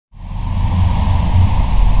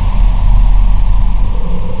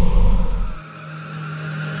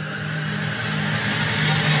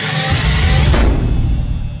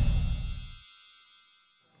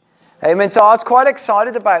Amen. So I was quite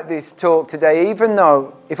excited about this talk today, even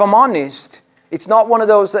though, if I'm honest, it's not one of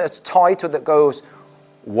those that's titled that goes,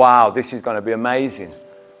 wow, this is going to be amazing.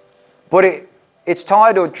 But it's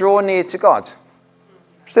titled, Draw Near to God.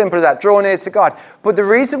 Simple as that, draw near to God. But the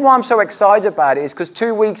reason why I'm so excited about it is because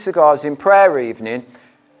 2 weeks ago I was in prayer evening,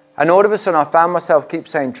 and all of a sudden I found myself keep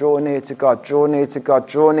saying, draw near to God, draw near to God,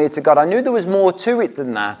 draw near to God. I knew there was more to it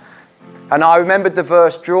than that. And I remembered the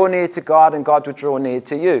verse, draw near to God and God will draw near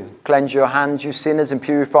to you. Cleanse your hands, you sinners, and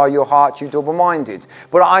purify your hearts, you double-minded.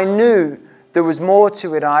 But I knew there was more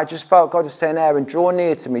to it. I just felt God was saying, Aaron, draw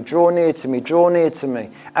near to me, draw near to me, draw near to me.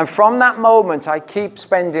 And from that moment, I keep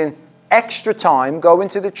spending extra time going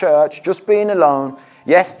to the church, just being alone.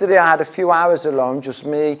 Yesterday I had a few hours alone, just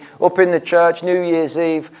me, up in the church, New Year's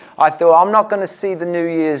Eve. I thought, I'm not going to see the New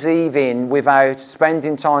Year's Eve in without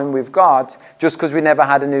spending time with God, just because we never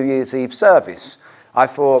had a New Year's Eve service. I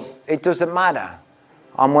thought, it doesn't matter.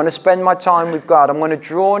 I'm going to spend my time with God. I'm going to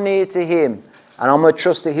draw near to Him, and I'm going to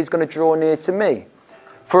trust that He's going to draw near to me.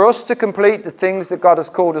 For us to complete the things that God has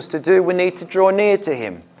called us to do, we need to draw near to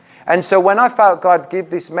Him. And so when I felt God give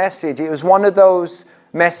this message, it was one of those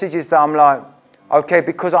messages that I'm like, okay,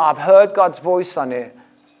 because I've heard God's voice on it,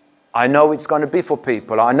 I know it's going to be for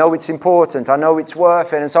people. I know it's important. I know it's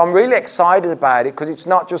worth it. And so I'm really excited about it because it's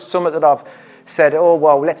not just something that I've said, oh,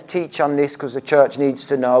 well, let's teach on this because the church needs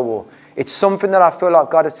to know. Or it's something that I feel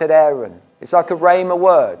like God has said, Aaron. It's like a rhema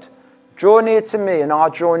word. Draw near to me and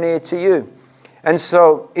I'll draw near to you. And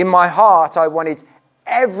so in my heart, I wanted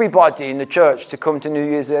everybody in the church to come to New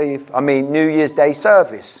Year's Day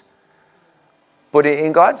service. But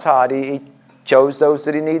in God's heart, He chose those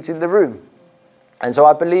that He needs in the room. And so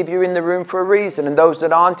I believe you're in the room for a reason. And those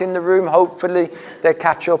that aren't in the room, hopefully they'll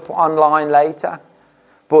catch up online later.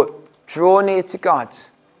 But draw near to God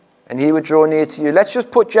and He will draw near to you. Let's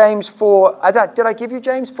just put James 4. Did I give you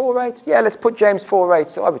James 4:8? Yeah, let's put James 4:8.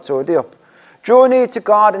 So it's already up. Draw near to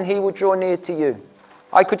God and He will draw near to you.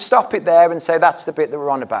 I could stop it there and say that's the bit that we're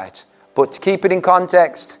on about. But to keep it in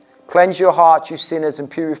context, cleanse your hearts, you sinners,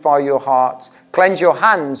 and purify your hearts. Cleanse your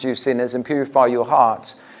hands, you sinners, and purify your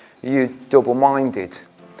hearts, you double-minded.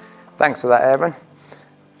 Thanks for that, Aaron.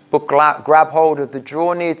 But grab hold of the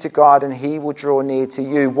draw near to God and He will draw near to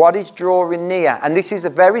you. What is drawing near? And this is a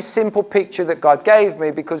very simple picture that God gave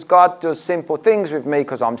me because God does simple things with me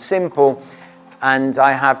because I'm simple and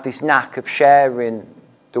I have this knack of sharing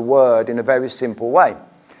the word in a very simple way.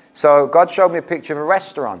 So God showed me a picture of a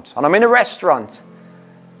restaurant, and I'm in a restaurant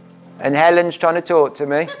and Helen's trying to talk to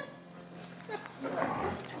me,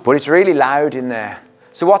 but it's really loud in there.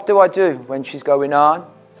 So what do I do when she's going on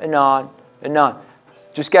and on and on?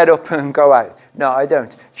 Just get up and go out. No, I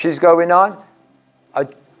don't. She's going on. I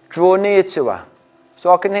draw near to her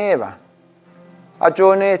so I can hear her. I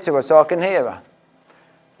draw near to her so I can hear her.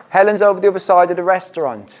 Helen's over the other side of the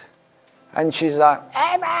restaurant. And she's like,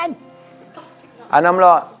 Aaron. And I'm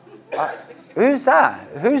like, who's that?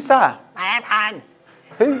 Who's that? Aaron.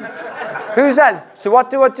 Who's that? So what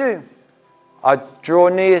do? I draw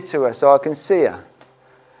near to her so I can see her.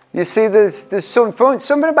 You see, there's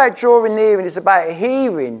something about drawing near, and it's about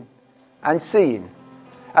hearing and seeing.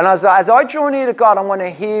 And as I draw near to God, I'm going to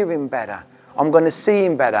hear Him better. I'm going to see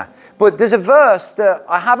Him better. But there's a verse that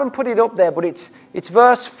I haven't put it up there, but it's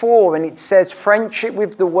verse 4, and it says, friendship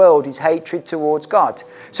with the world is hatred towards God.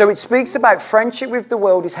 So it speaks about friendship with the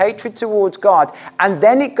world is hatred towards God. And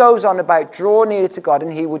then it goes on about draw near to God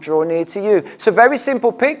and He will draw near to you. So a very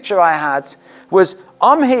simple picture I had was,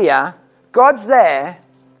 I'm here, God's there.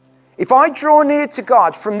 If I draw near to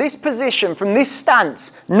God from this position, from this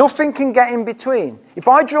stance, nothing can get in between. If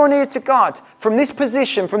I draw near to God from this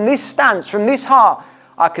position, from this stance, from this heart,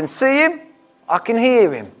 I can see Him, I can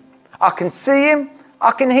hear Him. I can see Him,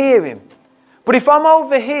 I can hear Him. But if I'm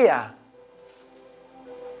over here,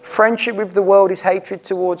 friendship with the world is hatred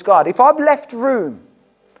towards God. If I've left room,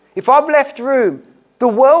 the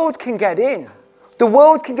world can get in. The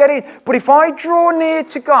world can get in. But if I draw near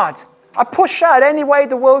to God, I push out any way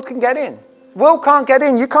the world can get in. The world can't get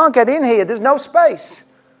in. You can't get in here. There's no space.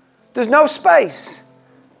 There's no space.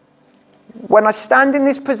 When I stand in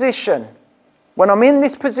this position, when I'm in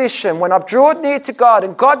this position, when I've drawn near to God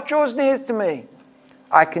and God draws near to me,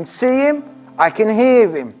 I can see Him, I can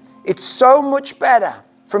hear Him. It's so much better.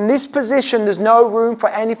 From this position, there's no room for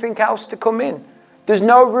anything else to come in. There's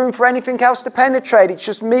no room for anything else to penetrate. It's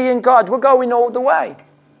just me and God. We're going all the way.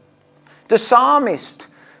 The psalmist,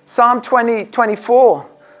 Psalm 24,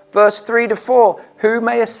 verse 3-4, who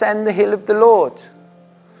may ascend the hill of the Lord?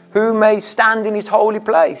 Who may stand in His holy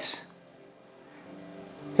place?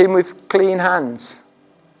 Him with clean hands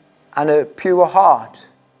and a pure heart.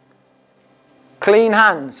 Clean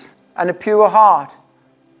hands and a pure heart,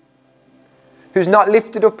 who's not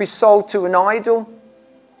lifted up his soul to an idol,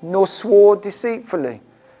 nor swore deceitfully.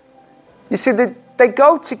 You see, they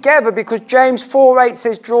go together because James 4:8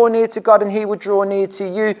 says, draw near to God and he will draw near to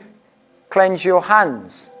you. Cleanse your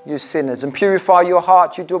hands, you sinners, and purify your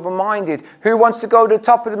hearts, you double-minded. Who wants to go to the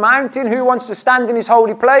top of the mountain? Who wants to stand in his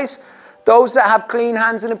holy place? Those that have clean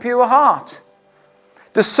hands and a pure heart.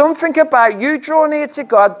 There's something about you draw near to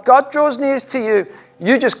God, God draws near to you.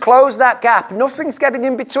 You just close that gap. Nothing's getting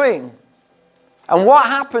in between. And what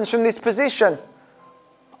happens from this position?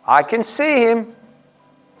 I can see him.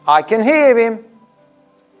 I can hear him.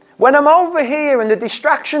 When I'm over here and the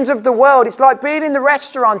distractions of the world, it's like being in the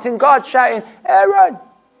restaurant and God shouting, Aaron,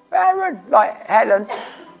 Aaron, like Helen.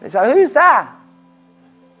 It's like, who's that?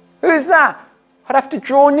 Who's that? I'd have to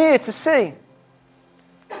draw near to see.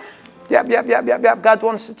 Yep. God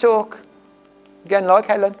wants to talk. Again, like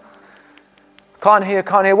Helen. Can't hear.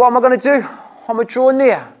 What am I going to do? I'm going to draw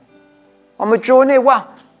near.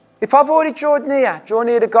 Well, if I've already drawn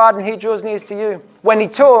near to God and he draws near to you. When he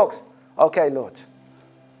talks, okay, Lord,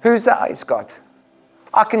 who's that? It's God.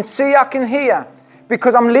 I can see, I can hear,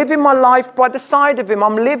 because I'm living my life by the side of him.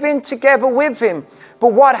 I'm living together with him.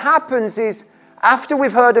 But what happens is, after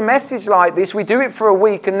we've heard a message like this, we do it for a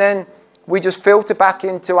week and then we just filter back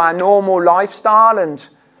into our normal lifestyle, and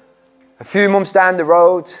a few months down the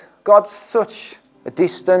road, God's such a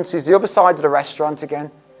distance. He's the other side of the restaurant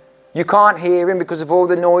again. You can't hear him because of all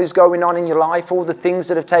the noise going on in your life, all the things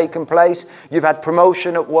that have taken place. You've had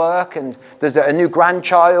promotion at work and there's a new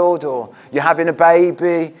grandchild, or you're having a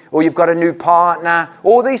baby, or you've got a new partner.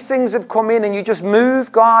 All these things have come in and you just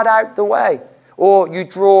move God out the way. Or you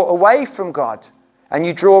draw away from God and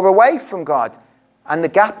you draw away from God. And the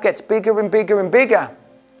gap gets bigger and bigger and bigger.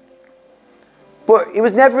 But it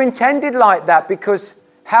was never intended like that, because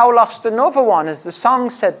how lost another one, as the song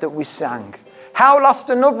said that we sang. How lost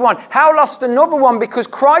another one? How lost another one? Because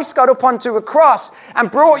Christ got up onto a cross and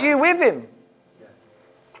brought you with him.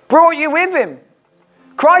 Brought you with him.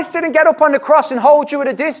 Christ didn't get up on the cross and hold you at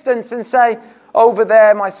a distance and say, over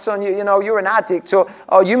there, my son, you know, you're an addict, or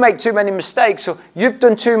oh, you make too many mistakes, or you've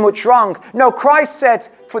done too much wrong. No, Christ said,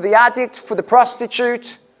 for the addict, for the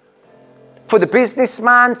prostitute, for the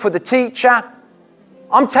businessman, for the teacher,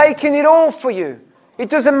 I'm taking it all for you. It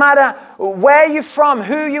doesn't matter where you're from,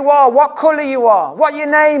 who you are, what colour you are, what your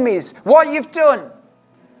name is, what you've done.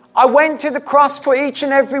 I went to the cross for each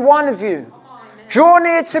and every one of you. Draw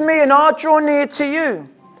near to me and I'll draw near to you.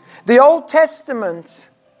 The Old Testament,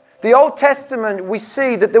 we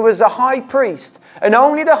see that there was a high priest, and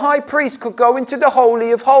only the high priest could go into the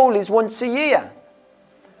Holy of Holies once a year.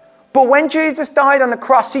 But when Jesus died on the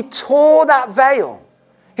cross, he tore that veil.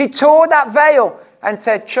 He tore that veil and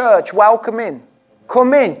said, church, welcome in.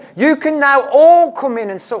 Come in. You can now all come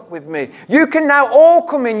in and sup with me. You can now all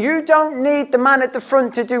come in. You don't need the man at the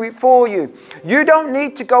front to do it for you. You don't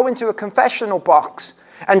need to go into a confessional box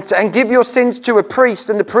and give your sins to a priest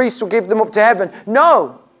and the priest will give them up to heaven.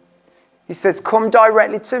 No. He says, come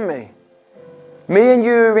directly to me. Me and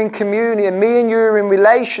you are in communion. Me and you are in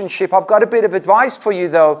relationship. I've got a bit of advice for you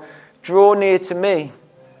though. Draw near to me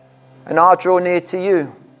and I'll draw near to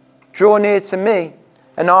you. Draw near to me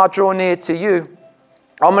and I'll draw near to you.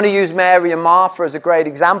 I'm going to use Mary and Martha as a great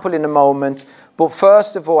example in a moment. But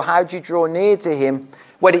first of all, how do you draw near to him?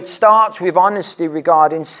 Well, it starts with honesty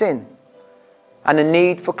regarding sin and a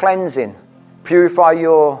need for cleansing. Purify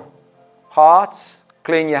your hearts,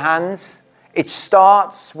 clean your hands. It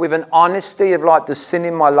starts with an honesty of like, there's sin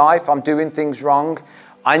in my life, I'm doing things wrong.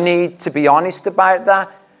 I need to be honest about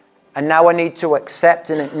that. And now I need to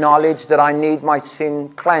accept and acknowledge that I need my sin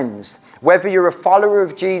cleansed. Whether you're a follower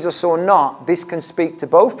of Jesus or not, this can speak to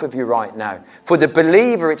both of you right now. For the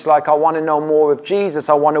believer, it's like, I want to know more of Jesus.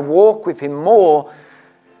 I want to walk with him more.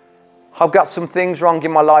 I've got some things wrong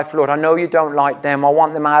in my life, Lord. I know you don't like them. I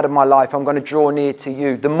want them out of my life. I'm going to draw near to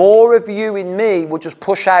you. The more of you in me will just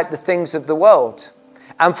push out the things of the world.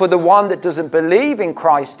 And for the one that doesn't believe in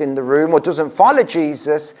Christ in the room or doesn't follow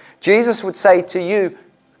Jesus, Jesus would say to you,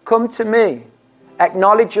 come to me,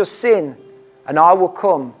 acknowledge your sin, and I will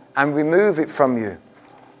come and remove it from you.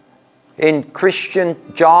 In Christian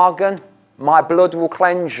jargon, my blood will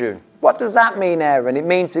cleanse you. What does that mean, Aaron? It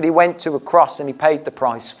means that he went to a cross and he paid the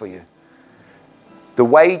price for you. The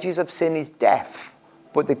wages of sin is death,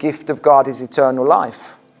 but the gift of God is eternal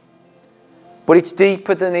life. But it's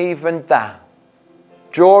deeper than even that.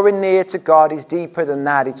 Drawing near to God is deeper than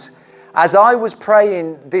that. It's, as I was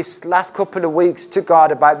praying this last couple of weeks to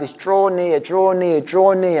God about this draw near, draw near,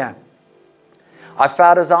 draw near, I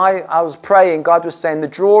felt as I was praying, God was saying the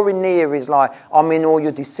drawing near is like, I'm in all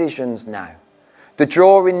your decisions now. The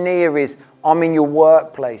drawing near is, I'm in your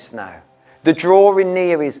workplace now. The drawing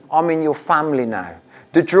near is, I'm in your family now.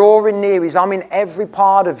 The drawing near is, I'm in every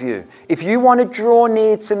part of you. If you want to draw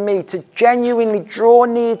near to me, to genuinely draw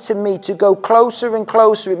near to me, to go closer and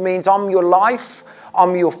closer, it means I'm your life,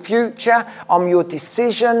 I'm your future, I'm your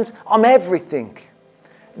decisions, I'm everything.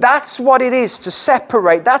 That's what it is to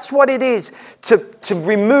separate. That's what it is to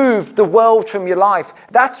remove the world from your life.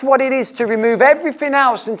 That's what it is to remove everything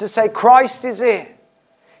else and to say, Christ is it.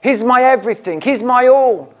 He's my everything. He's my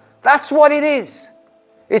all. That's what it is.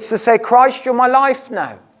 It's to say, Christ, you're my life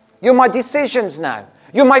now. You're my decisions now.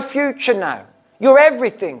 You're my future now. You're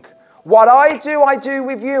everything. What I do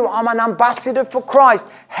with you. I'm an ambassador for Christ.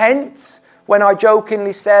 Hence, when I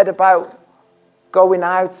jokingly said about going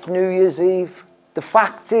out New Year's Eve, the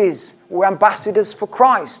fact is, we're ambassadors for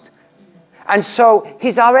Christ. And so,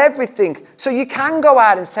 He's our everything. So you can go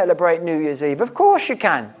out and celebrate New Year's Eve. Of course you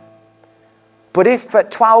can. But if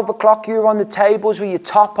at 12 o'clock you're on the tables with your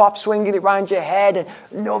top off, swinging it around your head, and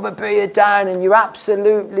another beer down, and you're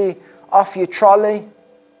absolutely off your trolley,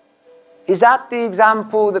 is that the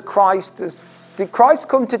example that Christ has? Did Christ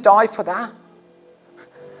come to die for that?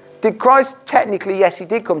 Did Christ, technically, yes, He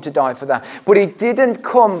did come to die for that. But He didn't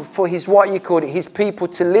come for His, what you call it, His people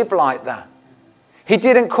to live like that. He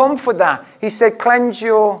didn't come for that. He said, cleanse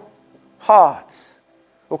your hearts,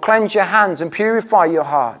 or cleanse your hands and purify your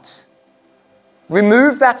hearts.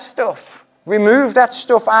 Remove that stuff. Remove that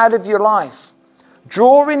stuff out of your life.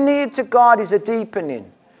 Drawing near to God is a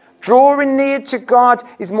deepening. Drawing near to God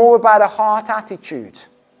is more about a heart attitude.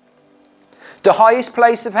 The highest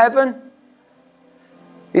place of heaven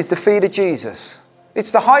is the feet of Jesus.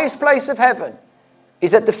 It's the highest place of heaven.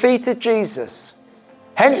 Is at the feet of Jesus.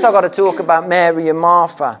 Hence I've got to talk about Mary and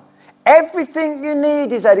Martha. Everything you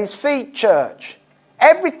need is at His feet, church.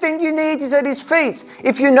 Everything you need is at His feet.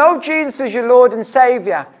 If you know Jesus as your Lord and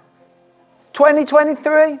Saviour,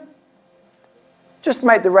 2023, just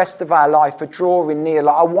make the rest of our life a drawing near.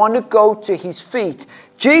 Like, I want to go to His feet.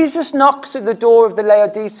 Jesus knocks at the door of the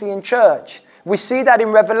Laodicean church. We see that in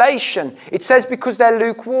Revelation. It says because they're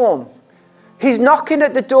lukewarm. He's knocking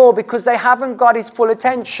at the door because they haven't got His full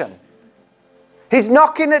attention. He's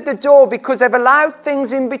knocking at the door because they've allowed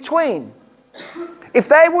things in between. If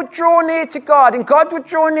they would draw near to God and God would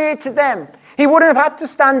draw near to them, He wouldn't have had to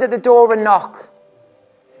stand at the door and knock.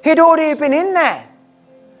 He'd already been in there.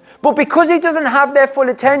 But because He doesn't have their full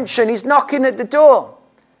attention, He's knocking at the door.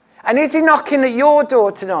 And is He knocking at your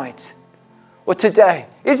door tonight? Or today?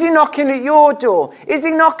 Is He knocking at your door? Is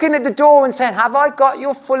He knocking at the door and saying, have I got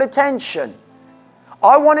your full attention?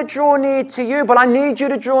 I want to draw near to you, but I need you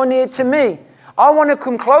to draw near to me. I want to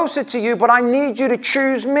come closer to you, but I need you to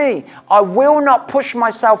choose me. I will not push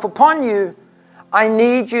myself upon you. I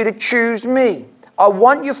need you to choose me. I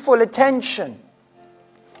want your full attention.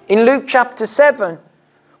 In Luke chapter 7,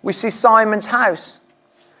 we see Simon's house.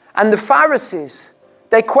 And the Pharisees,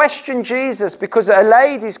 they question Jesus because a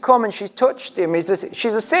lady's come and she's touched Him.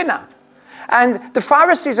 She's a sinner. And the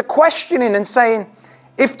Pharisees are questioning and saying,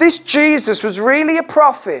 if this Jesus was really a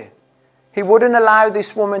prophet, He wouldn't allow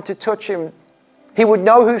this woman to touch Him. He would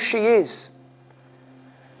know who she is.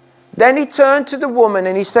 Then He turned to the woman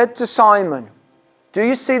and He said to Simon, do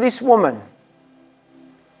you see this woman?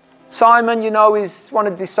 Simon, you know, is one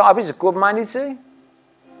of the disciples. He's a good man, is he?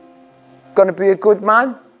 Going to be a good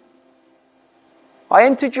man? I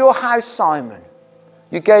entered your house, Simon.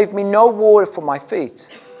 You gave me no water for my feet.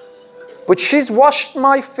 But she's washed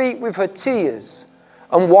my feet with her tears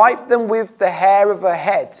and wiped them with the hair of her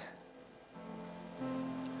head.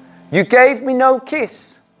 You gave me no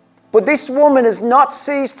kiss, but this woman has not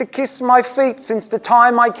ceased to kiss my feet since the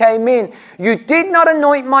time I came in. You did not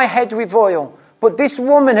anoint my head with oil, but this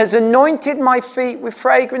woman has anointed my feet with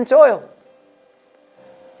fragrant oil.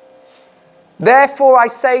 Therefore I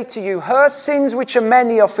say to you, her sins which are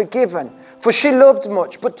many are forgiven, for she loved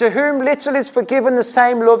much, but to whom little is forgiven, the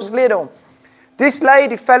same loves little. This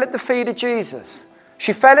lady fell at the feet of Jesus.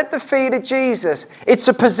 She fell at the feet of Jesus. It's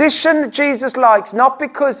a position that Jesus likes, not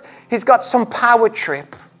because He's got some power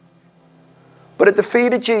trip, but at the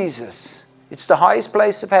feet of Jesus. It's the highest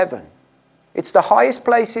place of heaven. It's the highest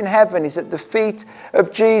place in heaven is at the feet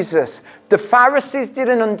of Jesus. The Pharisees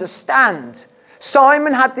didn't understand.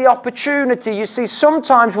 Simon had the opportunity. You see,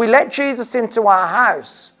 sometimes we let Jesus into our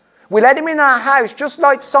house. We let Him in our house, just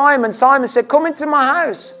like Simon. Simon said, come into my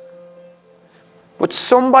house. But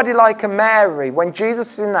somebody like a Mary, when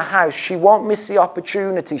Jesus is in the house, she won't miss the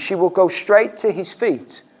opportunity. She will go straight to His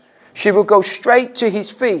feet. She will go straight to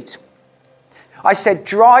His feet. I said,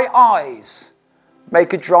 dry eyes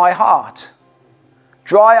make a dry heart.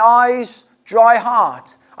 Dry eyes, dry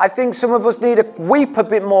heart. I think some of us need to weep a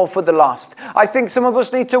bit more for the lost. I think some of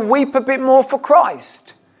us need to weep a bit more for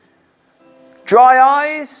Christ. Dry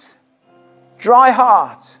eyes, dry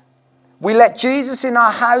heart. We let Jesus in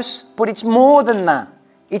our house, but it's more than that.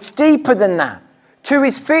 It's deeper than that. To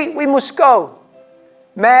his feet we must go.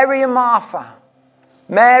 Mary and Martha.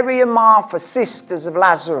 Mary and Martha, sisters of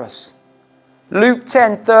Lazarus. Luke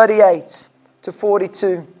 10:38 to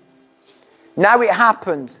 42. Now it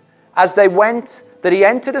happened, as they went, that he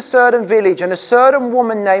entered a certain village, and a certain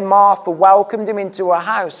woman named Martha welcomed him into her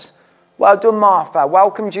house. Well done, Martha.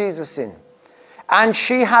 Welcome Jesus in. And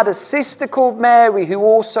she had a sister called Mary, who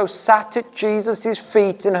also sat at Jesus'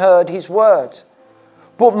 feet and heard his word.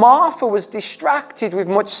 But Martha was distracted with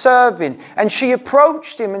much serving, and she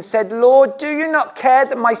approached him and said, Lord, do you not care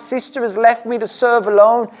that my sister has left me to serve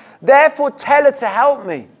alone? Therefore tell her to help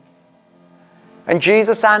me. And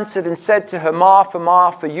Jesus answered and said to her, Martha,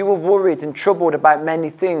 Martha, you are worried and troubled about many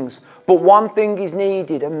things, but one thing is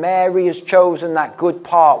needed, and Mary has chosen that good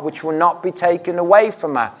part which will not be taken away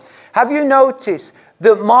from her. Have you noticed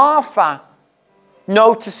that Martha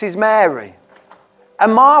notices Mary?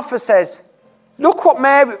 And Martha says, look what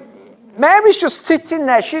Mary's just sitting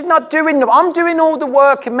there. She's not doing, I'm doing all the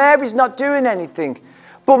work and Mary's not doing anything.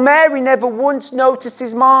 But Mary never once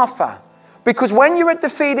notices Martha. Because when you're at the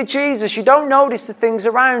feet of Jesus, you don't notice the things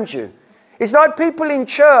around you. It's like people in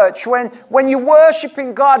church, when you're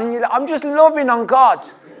worshiping God and you're like, I'm just loving on God.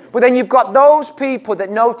 But then you've got those people that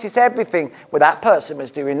notice everything. Well, that person was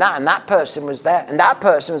doing that, and that person was there, and that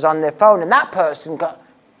person was on their phone, and that person got...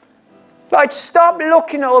 Like, stop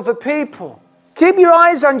looking at other people. Keep your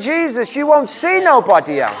eyes on Jesus, you won't see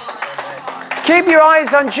nobody else. Keep your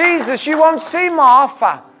eyes on Jesus, you won't see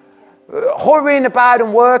Martha hurrying about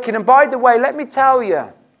and working. And by the way, let me tell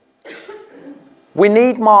you, we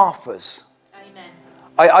need Marthas. Amen.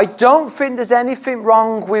 I don't think there's anything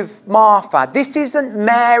wrong with Martha. This isn't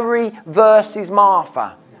Mary versus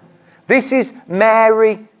Martha. This is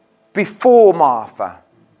Mary before Martha.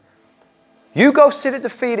 You go sit at the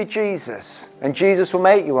feet of Jesus and Jesus will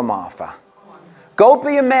make you a Martha. Go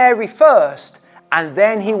be a Mary first, and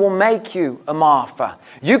then he will make you a Martha.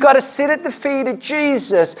 You got to sit at the feet of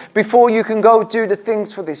Jesus before you can go do the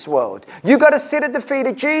things for this world. You got to sit at the feet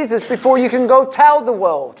of Jesus before you can go tell the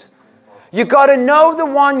world. You got to know the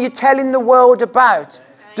one you're telling the world about.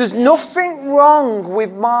 There's nothing wrong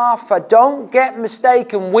with Martha. Don't get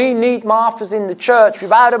mistaken. We need Marthas in the church.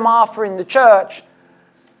 Without a Martha in the church,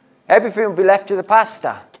 everything will be left to the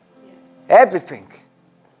pastor. Everything.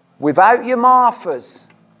 Without your Marthas.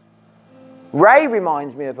 Ray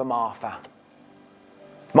reminds me of a Martha.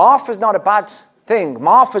 Martha's not a bad thing.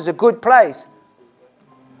 Martha's a good place.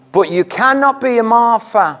 But you cannot be a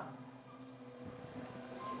Martha.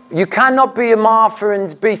 You cannot be a Martha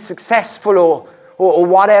and be successful or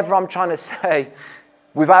whatever I'm trying to say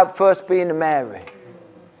without first being a Mary.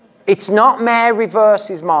 It's not Mary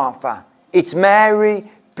versus Martha. It's Mary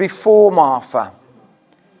before Martha.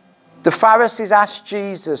 The Pharisees asked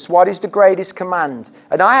Jesus, what is the greatest command?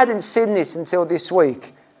 And I hadn't seen this until this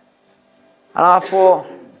week. And I thought,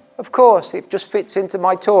 of course, it just fits into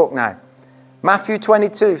my talk now. Matthew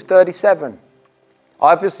 22:37.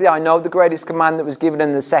 Obviously, I know the greatest command that was given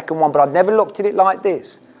in the second one, but I'd never looked at it like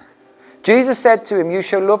this. Jesus said to him, you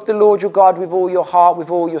shall love the Lord your God with all your heart, with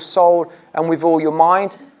all your soul, and with all your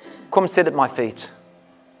mind. Come sit at my feet.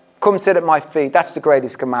 Come sit at my feet. That's the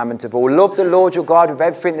greatest commandment of all. Love the Lord your God with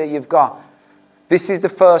everything that you've got. This is the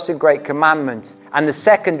first and great commandment. And the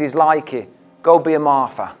second is like it. Go be a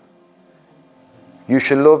Martha. You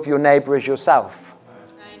shall love your neighbour as yourself.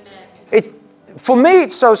 Amen. For me,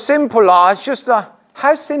 it's so simple. It's just like,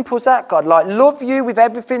 how simple is that, God? Like, love you with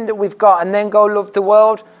everything that we've got and then go love the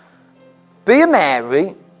world. Be a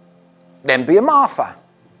Mary, then be a Martha.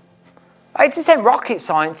 It isn't rocket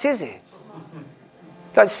science, is it?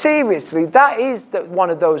 Like, seriously, that is one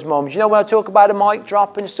of those moments. You know, when I talk about a mic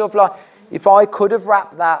drop and stuff, like, if I could have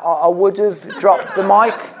rapped that, I would have dropped the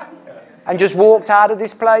mic and just walked out of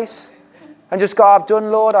this place and just go, I've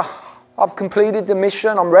done, Lord, I've completed the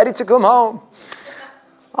mission, I'm ready to come home.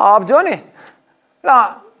 I've done it.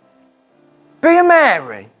 Like, be a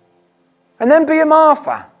Mary and then be a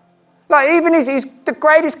Martha. Like, even the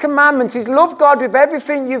greatest commandment is love God with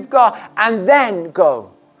everything you've got and then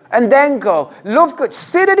go. And then go. Love God.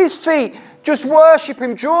 Sit at his feet. Just worship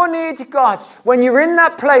him. Draw near to God. When you're in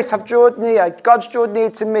that place, I've drawn near. God's drawn near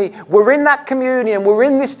to me. We're in that communion. We're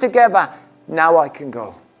in this together. Now I can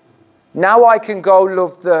go. Now I can go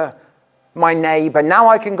love my neighbour. Now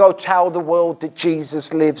I can go tell the world that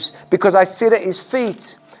Jesus lives. Because I sit at his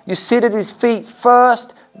feet. You sit at his feet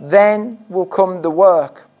first, then will come the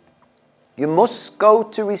work. You must go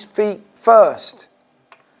to his feet first.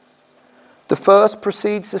 The first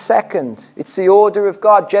precedes the second. It's the order of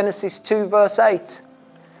God. Genesis 2 verse 8.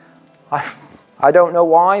 I don't know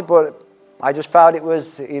why, but I just felt it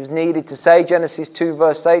was needed to say Genesis 2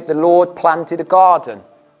 verse 8. The Lord planted a garden.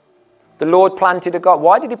 The Lord planted a garden.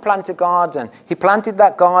 Why did he plant a garden? He planted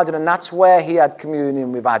that garden, and that's where he had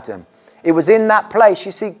communion with Adam. It was in that place.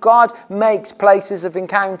 You see, God makes places of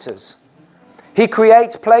encounters. He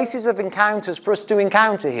creates places of encounters for us to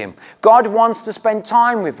encounter him. God wants to spend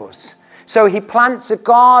time with us. So he plants a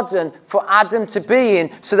garden for Adam to be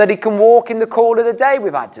in so that he can walk in the cool of the day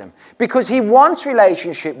with Adam. Because he wants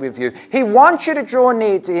relationship with you. He wants you to draw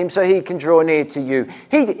near to him so he can draw near to you.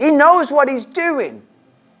 He knows what he's doing.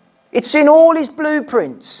 It's in all his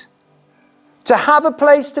blueprints to have a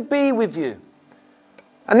place to be with you.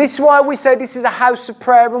 And this is why we say this is a house of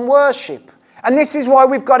prayer and worship. And this is why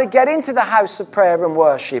we've got to get into the house of prayer and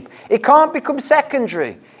worship. It can't become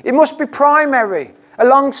secondary. It must be primary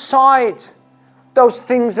alongside those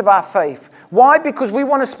things of our faith. Why? Because we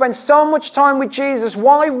want to spend so much time with Jesus.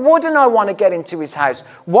 Why wouldn't I want to get into his house?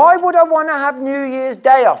 Why would I want to have New Year's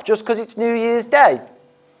Day off just because it's New Year's Day?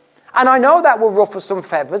 And I know that will ruffle some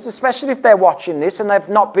feathers, especially if they're watching this and they've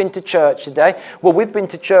not been to church today. Well, we've been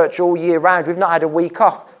to church all year round. We've not had a week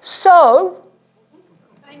off. So,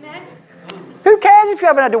 amen. Who cares if you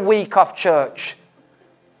haven't had a week off church?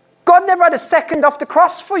 God never had a second off the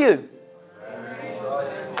cross for you.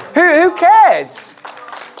 Who cares?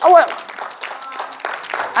 Oh, well.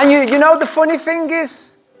 And you know the funny thing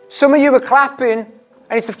is, some of you are clapping and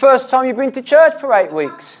it's the first time you've been to church for 8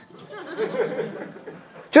 weeks.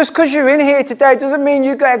 Just because you're in here today doesn't mean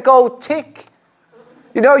you get a gold tick.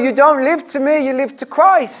 You know, you don't live to me, you live to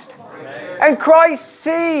Christ. And Christ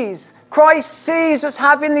sees us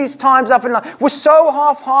having these times off in life. We're so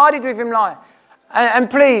half-hearted with him, like. And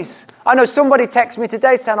please, I know somebody texted me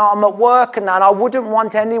today saying, oh, I'm at work and that, and I wouldn't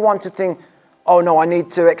want anyone to think, oh no, I need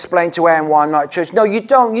to explain to Aaron why I'm not at church. No, you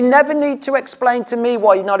don't. You never need to explain to me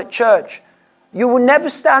why you're not at church. You will never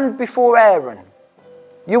stand before Aaron.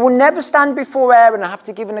 You will never stand before Aaron and have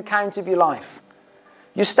to give an account of your life.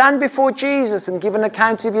 You stand before Jesus and give an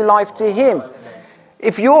account of your life to him.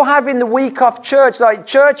 If you're having the week off church, like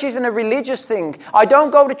church isn't a religious thing. I don't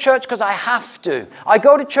go to church because I have to. I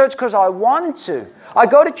go to church because I want to. I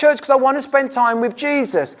go to church because I want to spend time with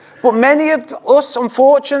Jesus. But many of us,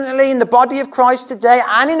 unfortunately, in the body of Christ today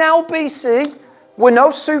and in LBC, we're no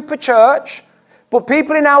super church. But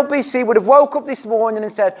people in LBC would have woke up this morning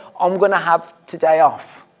and said, I'm going to have today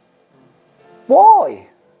off. Why?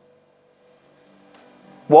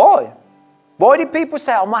 Why? Why did people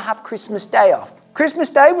say, I might have Christmas Day off? Christmas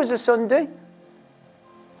Day was a Sunday.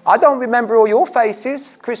 I don't remember all your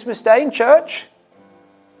faces, Christmas Day in church.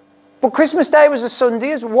 But Christmas Day was a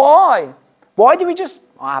Sunday. Why? Why do we just,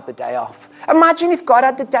 I have the day off? Imagine if God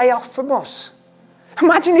had the day off from us.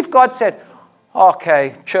 Imagine if God said,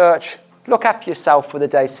 okay, church, look after yourself for the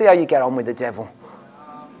day. See how you get on with the devil.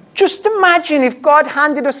 Just imagine if God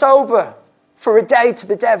handed us over for a day to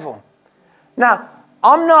the devil. Now,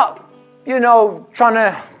 I'm not, I'm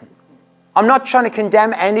not trying to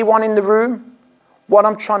condemn anyone in the room. What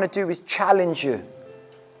I'm trying to do is challenge you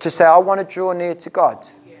to say, I want to draw near to God.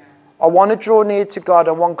 I want to draw near to God.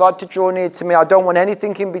 I want God to draw near to me. I don't want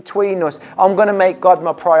anything in between us. I'm going to make God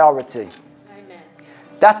my priority. Amen.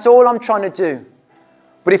 That's all I'm trying to do.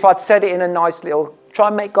 But if I'd said it in a nice little, try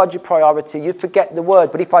and make God your priority, you'd forget the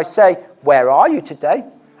word. But if I say, where are you today?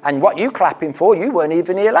 And what you clapping for? You weren't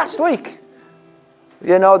even here last week.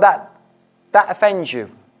 You know, that offends you.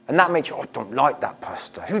 And that makes you, I don't like that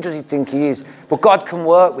pastor. Who does he think he is? But God can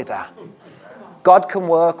work with that. God can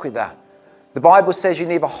work with that. The Bible says you're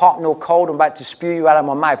neither hot nor cold. I'm about to spew you out of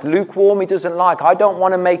my mouth. Lukewarm he doesn't like. I don't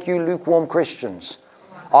want to make you lukewarm Christians.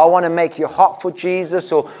 I want to make you hot for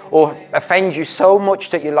Jesus or offend you so much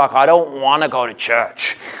that you're like, I don't want to go to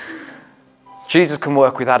church. Jesus can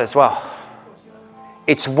work with that as well.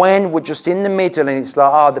 It's when we're just in the middle and it's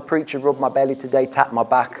like, oh, the preacher rubbed my belly today, tapped my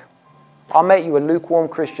back. I'll make you a lukewarm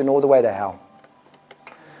Christian all the way to hell.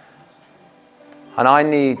 And I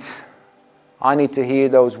need to hear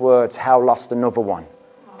those words, hell lost another one.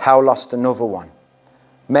 Hell lost another one.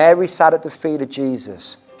 Mary sat at the feet of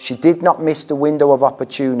Jesus. She did not miss the window of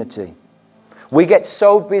opportunity. We get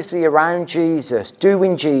so busy around Jesus,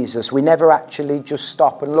 doing Jesus, we never actually just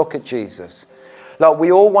stop and look at Jesus. Like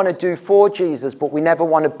we all want to do for Jesus, but we never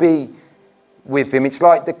want to be with him. It's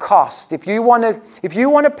like the cost. If you want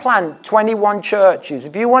to plant 21 churches,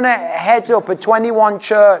 if you want to head up a 21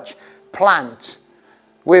 church plant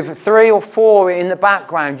with 3 or 4 in the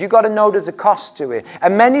background, you've got to know there's a cost to it.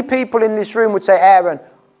 And many people in this room would say, Aaron,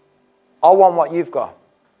 I want what you've got.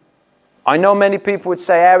 I know many people would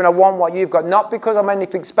say, Aaron, I want what you've got. Not because I'm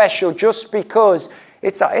anything special, just because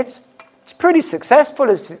it's pretty successful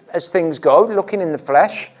as things go, looking in the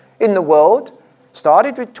flesh, in the world.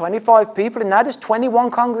 Started with 25 people, and now there's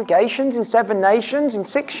 21 congregations in 7 nations in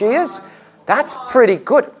 6 years. That's pretty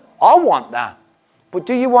good. I want that. But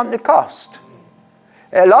do you want the cost?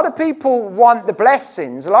 A lot of people want the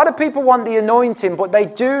blessings. A lot of people want the anointing, but they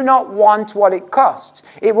do not want what it costs.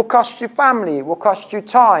 It will cost you family. It will cost you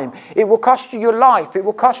time. It will cost you your life. It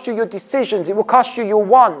will cost you your decisions. It will cost you your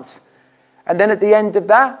wants. And then at the end of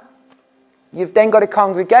that, you've then got a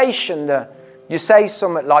congregation that you say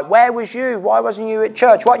something like, where was you? Why wasn't you at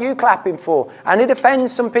church? What are you clapping for? And it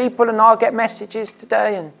offends some people, and I'll get messages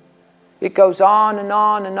today, and it goes on and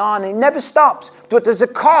on and on. And it never stops. But there's a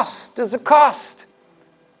cost. There's a cost.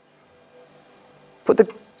 But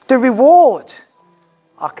the reward,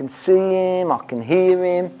 I can see him, I can hear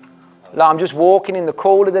him. Like I'm just walking in the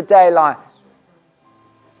cool of the day. Like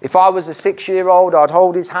if I was a 6-year-old, I'd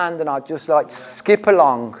hold his hand and I'd just like skip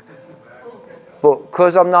along. But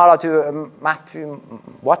because I'm not, I do Matthew,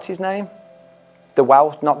 what's his name?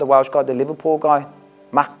 Not the Welsh guy, the Liverpool guy.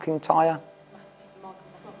 McIntyre.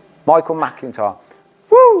 Michael McIntyre.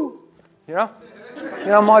 Woo! You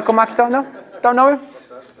know Michael McIntyre? No? Don't know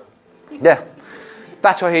him? Yeah.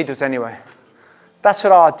 That's what he does anyway. That's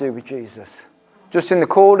what I do with Jesus. Just in the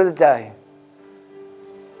cool of the day.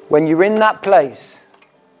 When you're in that place,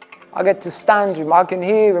 I get to stand with him. I can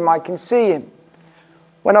hear him. I can see him.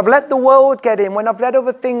 When I've let the world get in, when I've let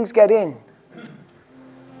other things get in,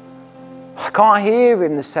 I can't hear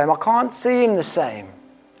him the same. I can't see him the same.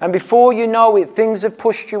 And before you know it, things have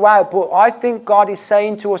pushed you out. But I think God is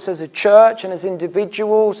saying to us as a church and as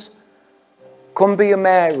individuals, come be a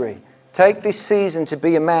Mary. Take this season to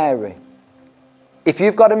be a Mary. If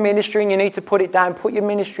you've got a ministry and you need to put it down, put your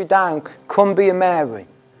ministry down. Come be a Mary.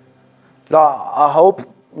 Like, I hope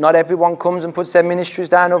not everyone comes and puts their ministries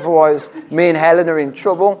down, otherwise me and Helen are in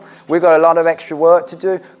trouble. We've got a lot of extra work to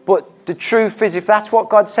do. But the truth is, if that's what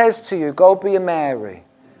God says to you, go be a Mary.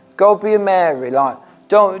 Go be a Mary. Like,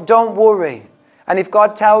 don't worry. And if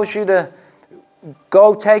God tells you to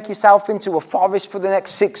go take yourself into a forest for the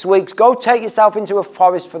next 6 weeks, go take yourself into a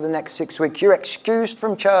forest for the next 6 weeks. You're excused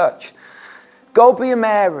from church. Go be a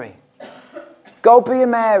Mary. Go be a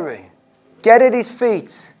Mary. Get at his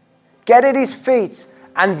feet. Get at his feet.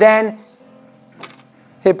 And then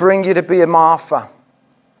he'll bring you to be a Martha.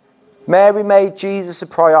 Mary made Jesus a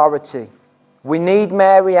priority. We need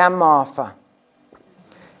Mary and Martha.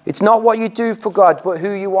 It's not what you do for God, but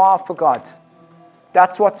who you are for God.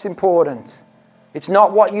 That's what's important. It's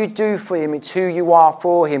not what you do for him, it's who you are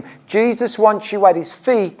for him. Jesus wants you at his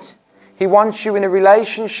feet. He wants you in a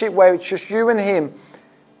relationship where it's just you and him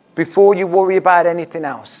before you worry about anything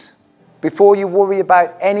else. Before you worry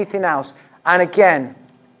about anything else. And again,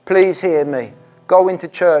 please hear me. Going to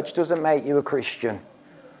church doesn't make you a Christian.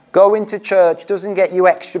 Going to church doesn't get you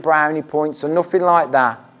extra brownie points or nothing like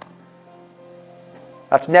that.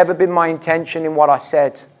 That's never been my intention in what I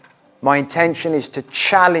said. My intention is to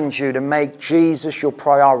challenge you to make Jesus your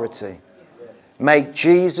priority. Make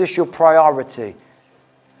Jesus your priority.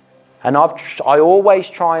 And I always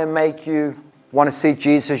try and make you want to see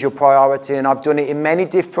Jesus as your priority. And I've done it in many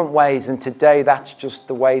different ways. And today that's just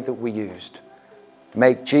the way that we used.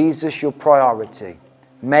 Make Jesus your priority.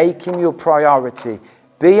 Make him your priority.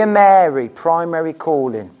 Be a Mary, primary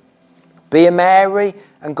calling. Be a Mary,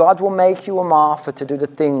 and God will make you a Martha to do the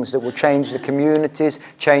things that will change the communities,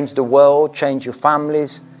 change the world, change your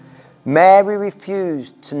families. Mary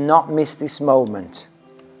refused to not miss this moment.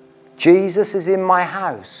 Jesus is in my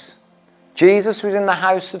house. Jesus was in the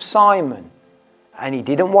house of Simon, and he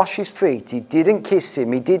didn't wash his feet. He didn't kiss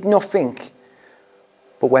him. He did nothing.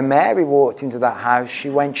 But when Mary walked into that house, she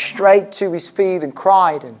went straight to his feet and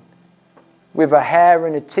cried, and with her hair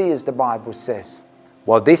and her tears, the Bible says.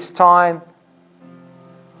 Well, this time,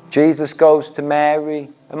 Jesus goes to Mary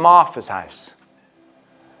and Martha's house.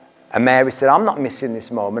 And Mary said, I'm not missing this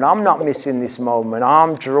moment. I'm not missing this moment.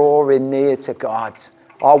 I'm drawing near to God.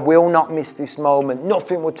 I will not miss this moment.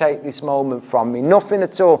 Nothing will take this moment from me. Nothing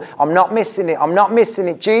at all. I'm not missing it. I'm not missing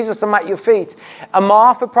it. Jesus, I'm at your feet. And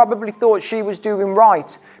Martha probably thought she was doing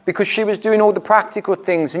right because she was doing all the practical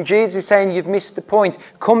things. And Jesus is saying, you've missed the point.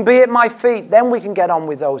 Come be at my feet. Then we can get on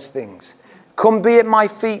with those things. Come be at my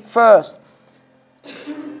feet first.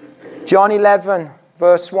 John 11,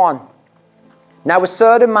 verse 1. Now a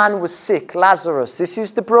certain man was sick, Lazarus. This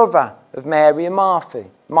is the brother of Mary and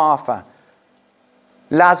Martha.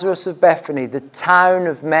 Lazarus of Bethany, the town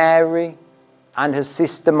of Mary and her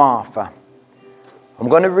sister Martha. I'm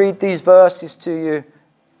going to read these verses to you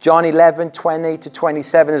John 11, 20 to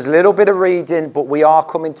 27. There's a little bit of reading, but we are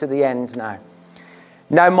coming to the end now.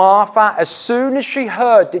 Now Martha, as soon as she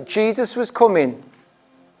heard that Jesus was coming,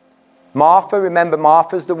 Martha, remember,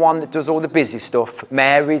 Martha's the one that does all the busy stuff.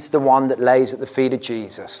 Mary's the one that lays at the feet of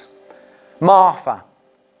Jesus. Martha,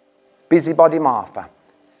 busybody Martha.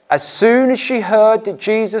 As soon as she heard that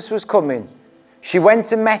Jesus was coming, she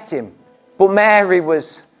went and met him. But Mary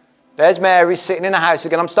was, there's Mary sitting in the house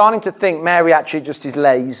again. I'm starting to think Mary actually just is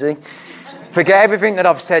lazy. Forget everything that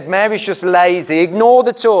I've said. Mary's just lazy. Ignore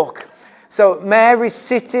the talk. So Mary's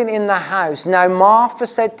sitting in the house. Now Martha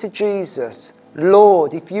said to Jesus,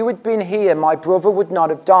 Lord, if you had been here, my brother would not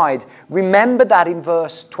have died. Remember that in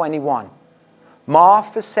verse 21.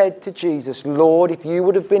 Martha said to Jesus, Lord, if you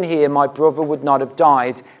would have been here, my brother would not have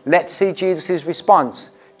died. Let's see Jesus'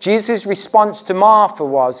 response. Jesus' response to Martha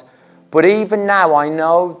was, but even now I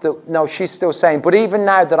know that, no, she's still saying, but even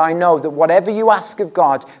now that I know that whatever you ask of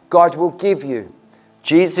God, God will give you.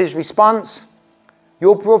 Jesus' response,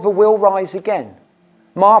 your brother will rise again.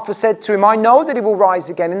 Martha said to him, I know that he will rise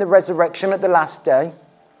again in the resurrection at the last day.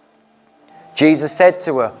 Jesus said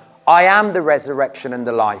to her, I am the resurrection and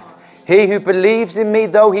the life. He who believes in me,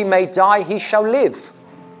 though he may die, he shall live.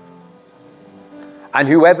 And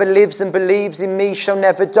whoever lives and believes in me shall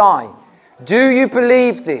never die. Do you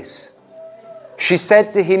believe this? She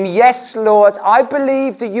said to him, yes, Lord, I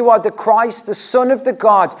believe that you are the Christ, the Son of the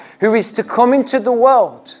God, who is to come into the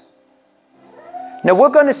world. Now we're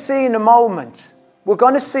going to see in a moment. We're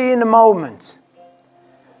going to see in a moment.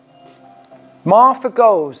 Martha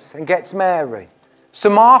goes and gets Mary. So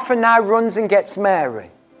Martha now runs and gets Mary.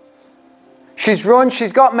 She's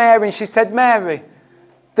got Mary, and she said, Mary,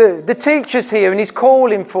 the teacher's here and he's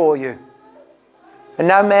calling for you. And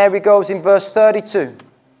now Mary goes in verse 32.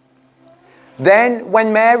 Then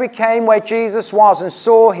when Mary came where Jesus was and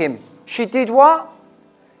saw him, she did what?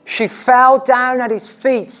 She fell down at his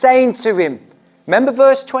feet, saying to him, remember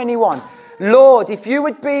verse 21, Lord, if you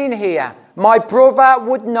had been here, my brother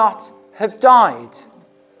would not have died.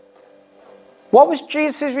 What was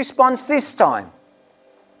Jesus' response this time?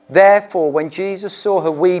 Therefore, when Jesus saw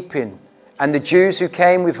her weeping, and the Jews who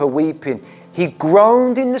came with her weeping, he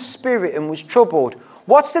groaned in the spirit and was troubled.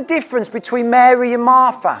 What's the difference between Mary and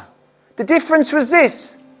Martha? The difference was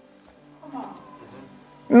this.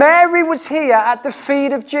 Mary was here at the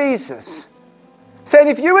feet of Jesus, saying,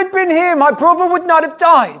 if you had been here, my brother would not have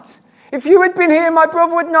died. If you had been here, my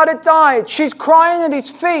brother would not have died. She's crying at his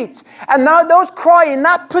feet. And now those crying,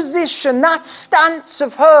 that position, that stance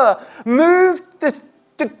of her moved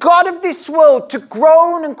the God of this world to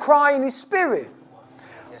groan and cry in his spirit.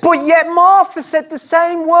 But yet Martha said the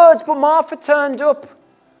same words, but Martha turned up.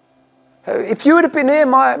 If you would have been here,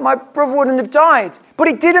 my brother wouldn't have died. But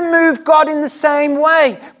it didn't move God in the same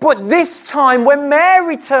way. But this time, when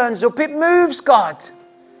Mary turns up, it moves God.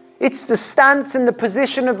 It's the stance and the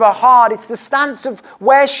position of her heart. It's the stance of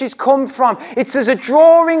where she's come from. It's as a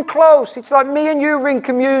drawing close. It's like me and you are in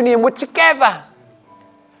communion. We're together.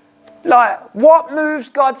 Like, what moves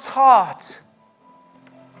God's heart?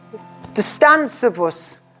 The stance of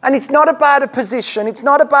us. And it's not about a position. It's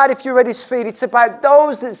not about if you're at his feet. It's about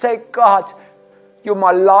those that say, God, you're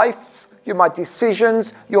my life. You're my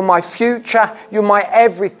decisions. You're my future. You're my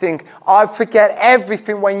everything. I forget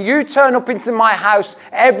everything. When you turn up into my house,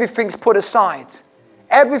 everything's put aside.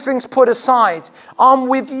 Everything's put aside. I'm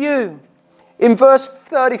with you. In verse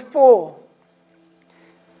 34,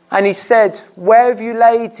 and he said, where have you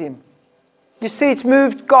laid him? You see, it's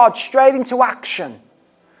moved God straight into action.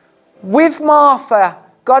 With Martha,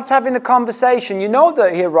 God's having a conversation. You know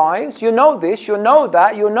that he arrives. You know this. You know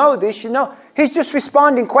that. You know this. You know. He's just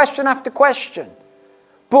responding question after question.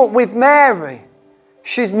 But with Mary,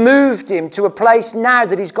 she's moved him to a place now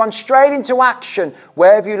that he's gone straight into action.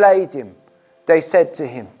 Where have you laid him? They said to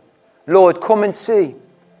him, Lord, come and see.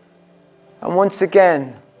 And once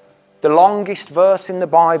again, the longest verse in the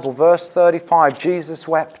Bible, verse 35, Jesus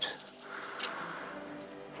wept.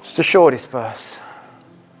 It's the shortest verse.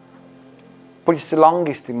 But it's the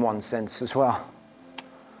longest in one sense as well.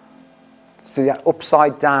 It's the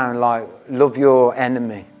upside down, like love your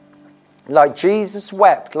enemy. Like Jesus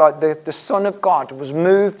wept, like the Son of God was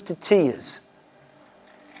moved to tears.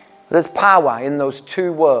 There's power in those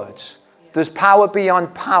two words. There's power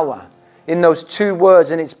beyond power in those two words.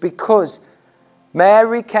 And it's because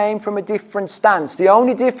Mary came from a different stance. The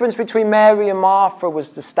only difference between Mary and Martha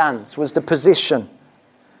was the stance, was the position.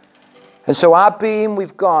 And so our being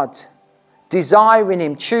with God, desiring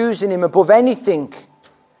him, choosing him above anything,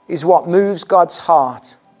 is what moves God's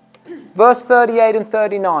heart. Verse 38 and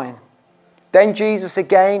 39. Then Jesus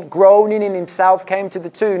again, groaning in himself, came to the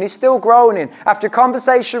tomb. He's still groaning. After a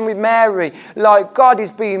conversation with Mary, like God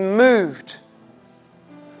is being moved.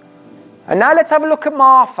 And now let's have a look at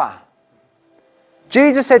Martha.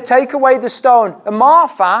 Jesus said, take away the stone. And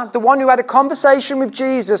Martha, the one who had a conversation with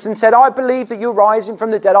Jesus and said, I believe that you're rising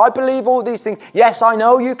from the dead. I believe all these things. Yes, I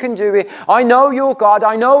know you can do it. I know you're God.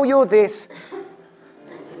 I know you're this.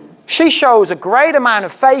 She shows a great amount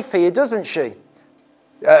of faith here, doesn't she?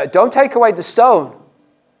 Don't take away the stone.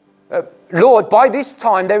 Lord, by this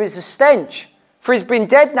time there is a stench, for he's been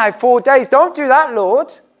dead now 4 days. Don't do that,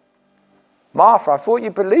 Lord. Martha, I thought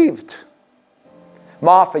you believed.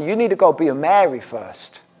 Martha, you need to go be a Mary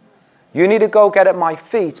first. You need to go get at my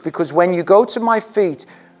feet, because when you go to my feet,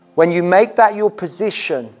 when you make that your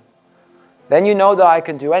position, then you know that I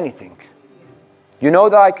can do anything. You know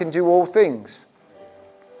that I can do all things.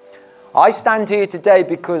 I stand here today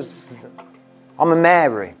because I'm a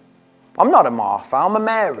Mary. I'm not a Martha, I'm a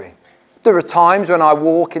Mary. There are times when I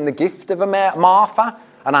walk in the gift of a Martha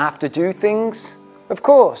and I have to do things, of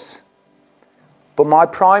course. But my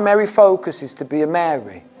primary focus is to be a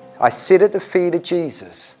Mary. I sit at the feet of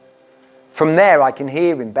Jesus. From there I can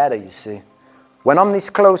hear him better, you see. When I'm this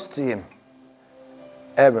close to him,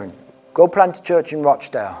 Evan, go plant a church in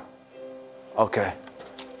Rochdale. Okay.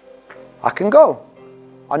 I can go.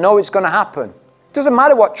 I know it's going to happen. It doesn't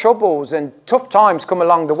matter what troubles and tough times come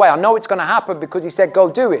along the way. I know it's going to happen because he said,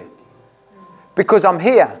 go do it. Because I'm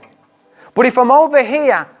here. But if I'm over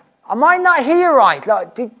here, I might not hear right.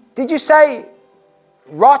 Like, did you say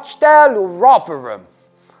Rochdale or Rotherham?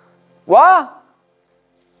 What?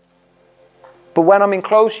 But when I'm in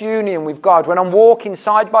close union with God, when I'm walking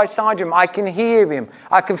side by side with him, I can hear him.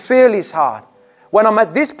 I can feel his heart. When I'm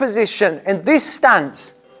at this position and this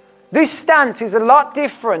stance is a lot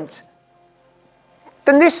different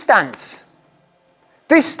than this stance.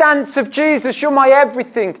 This stance of Jesus, you're my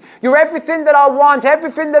everything. You're everything that I want,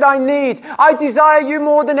 everything that I need. I desire you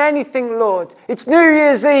more than anything, Lord. It's New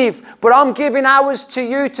Year's Eve, but I'm giving hours to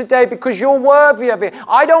you today because you're worthy of it.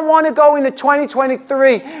 I don't want to go into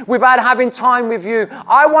 2023 without having time with you.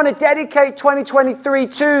 I want to dedicate 2023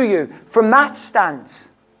 to you. From that stance,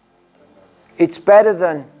 it's better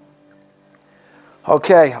than,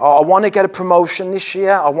 okay, I want to get a promotion this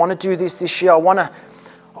year. I want to do this year. I want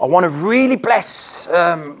to really bless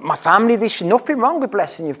my family this year. Nothing wrong with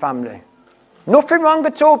blessing your family. Nothing wrong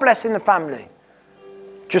at all blessing the family.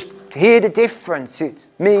 Just hear the difference. It's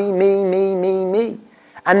me, me, me, me, me.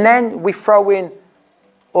 And then we throw in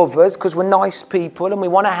others because we're nice people and we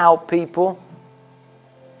want to help people.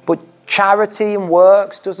 But charity and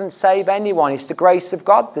works doesn't save anyone. It's the grace of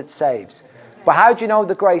God that saves. But how do you know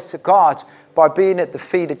the grace of God? By being at the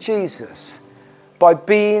feet of Jesus. By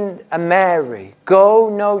being a Mary. Go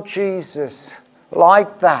know Jesus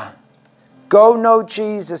like that. Go know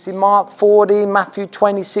Jesus. In Mark 14, Matthew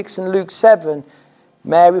 26 and Luke 7,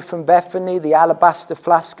 Mary from Bethany, the alabaster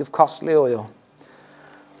flask of costly oil.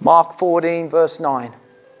 Mark 14 verse 9.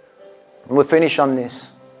 And we'll finish on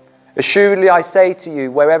this. Assuredly I say to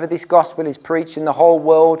you, wherever this gospel is preached in the whole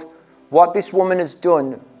world, what this woman has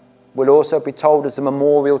done will also be told as a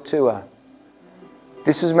memorial to her.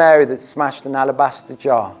 This was Mary that smashed an alabaster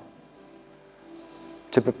jar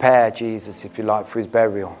to prepare Jesus, if you like, for his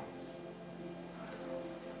burial.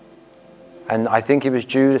 And I think it was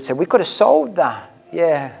Judah said, we could have sold that.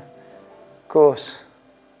 Yeah, of course.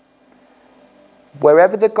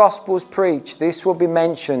 Wherever the gospel is preached, this will be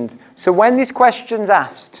mentioned. So when this question's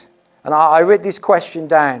asked, and I wrote this question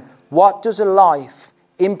down, what does a life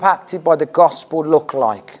impacted by the gospel look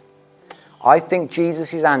like? I think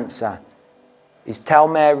Jesus' answer is tell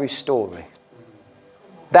Mary's story.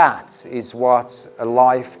 That is what a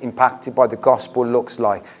life impacted by the gospel looks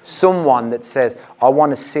like. Someone that says, I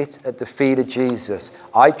want to sit at the feet of Jesus.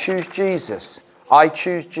 I choose Jesus. I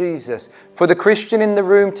choose Jesus. For the Christian in the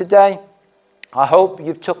room today, I hope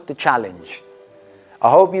you've took the challenge. I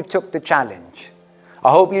hope you've took the challenge. I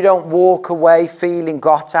hope you don't walk away feeling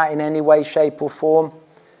got at in any way, shape or form.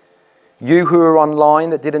 You who are online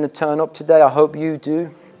that didn't turn up today, I hope you do.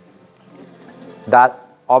 That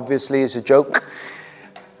obviously is a joke.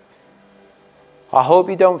 I hope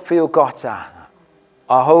you don't feel got at.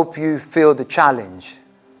 I hope you feel the challenge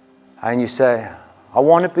and you say, I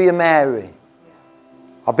want to be a Mary.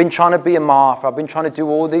 I've been trying to be a Martha. I've been trying to do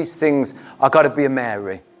all these things. I've got to be a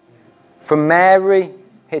Mary. From Mary,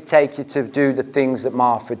 he'll take you to do the things that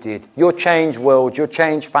Martha did. You'll change worlds. You'll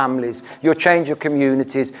change families. You'll change your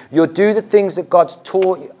communities. You'll do the things that God's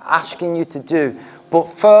taught you, asking you to do. But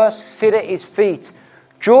first, sit at his feet.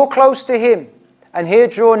 Draw close to him and he'll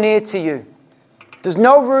draw near to you. There's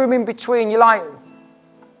no room in between. You're like,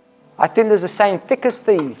 I think there's a saying, thick as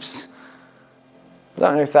thieves. I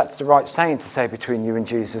don't know if that's the right saying to say between you and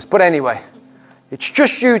Jesus. But anyway, it's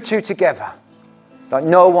just you two together. Like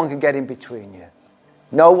no one can get in between you.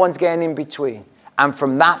 No one's getting in between. And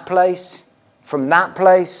from that place,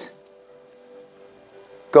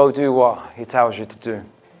 go do what he tells you to do.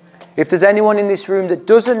 If there's anyone in this room that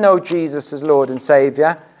doesn't know Jesus as Lord and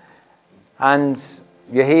Saviour, and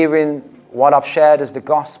you're hearing what I've shared as the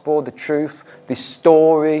gospel, the truth, this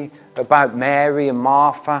story about Mary and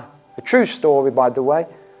Martha, a true story, by the way,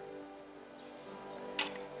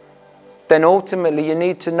 then ultimately you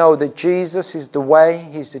need to know that Jesus is the way,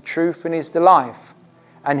 he's the truth, and he's the life.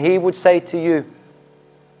 And he would say to you,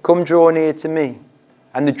 come draw near to me.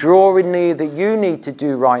 And the drawing near that you need to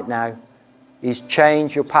do right now is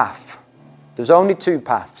change your path. There's only two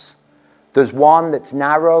paths. There's one that's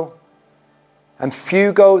narrow, and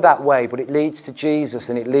few go that way, but it leads to Jesus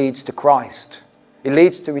and it leads to Christ. It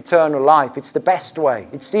leads to eternal life. It's the best way.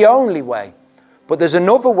 It's the only way. But there's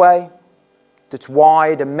another way that's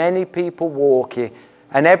wide, and many people walk it.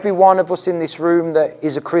 And every one of us in this room that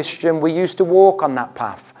is a Christian, we used to walk on that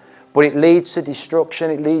path. But it leads to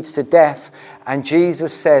destruction, it leads to death. And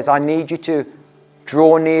Jesus says, I need you to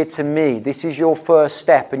draw near to me. This is your first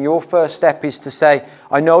step. And your first step is to say,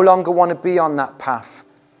 I no longer want to be on that path.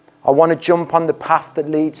 I want to jump on the path that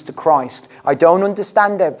leads to Christ. I don't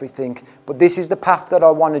understand everything, but this is the path that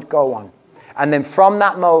I want to go on. And then from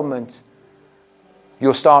that moment,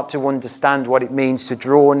 you'll start to understand what it means to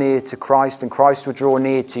draw near to Christ, and Christ will draw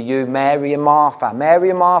near to you. Mary and Martha.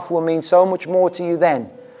 Mary and Martha will mean so much more to you then.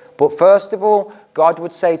 But first of all, God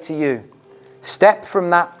would say to you, step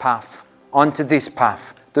from that path onto this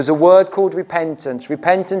path. There's a word called repentance.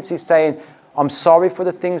 Repentance is saying, I'm sorry for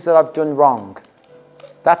the things that I've done wrong.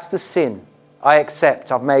 That's the sin. I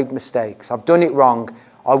accept I've made mistakes. I've done it wrong.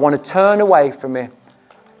 I want to turn away from it.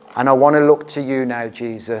 And I want to look to you now,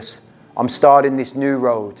 Jesus. I'm starting this new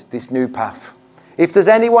road, this new path. If there's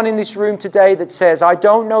anyone in this room today that says, I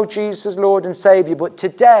don't know Jesus as Lord and Saviour, but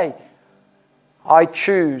today I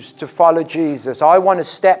choose to follow Jesus. I want to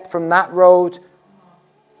step from that road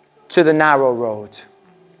to the narrow road.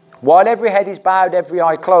 While every head is bowed, every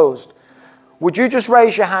eye closed, would you just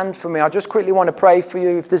raise your hand for me? I just quickly want to pray for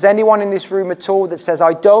you. If there's anyone in this room at all that says,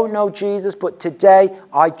 I don't know Jesus, but today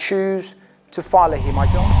I choose to follow him. I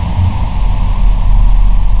don't